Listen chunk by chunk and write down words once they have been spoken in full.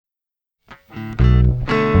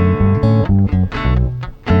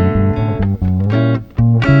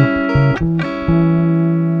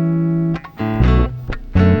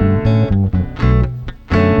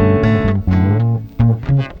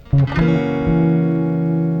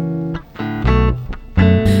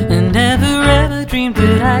Dreamed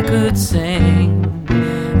that I could sing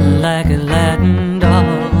like a Latin doll.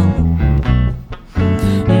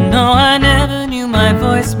 No, I never knew my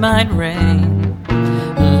voice might ring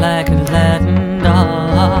like a Latin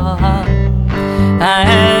doll. I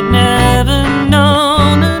had never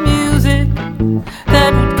known the music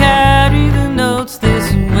that would carry the notes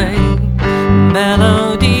this way,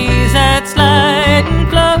 melodies that slide and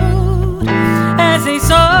float as they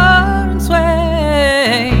soar and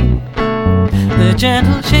sway. The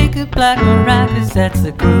gentle shake of black maracas, that's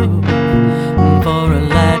the groove for a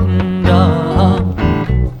Latin doll.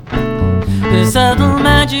 The subtle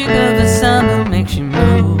magic of the samba makes you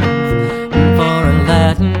move for a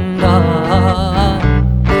Latin doll.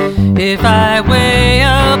 If I weigh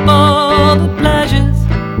up all the pleasures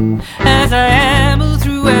as I amble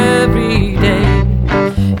through every day,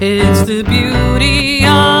 it's the beauty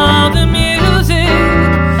of the music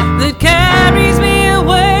that carries me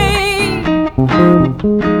away.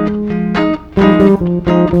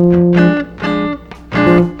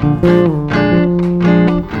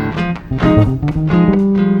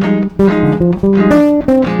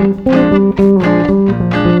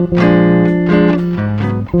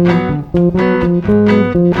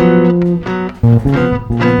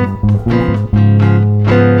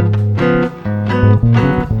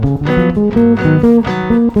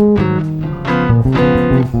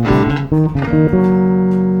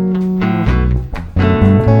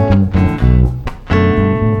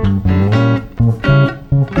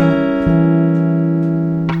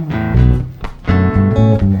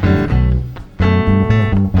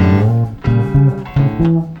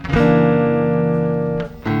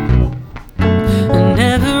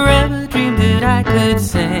 I could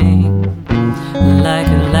sing like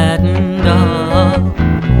a Latin doll.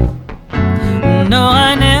 No,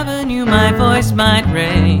 I never knew my voice might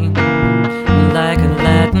ring like a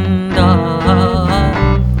Latin doll.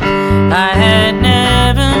 I had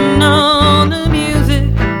never known the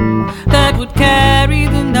music that would carry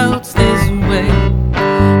the notes this way,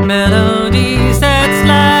 melodies that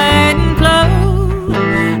slide and flow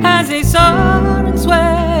as they soar and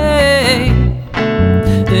sway.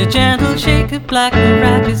 The gentle shake of black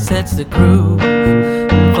maracas sets the groove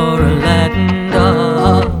for a Latin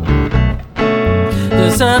doll. The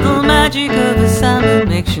subtle magic of the samba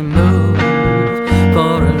makes you move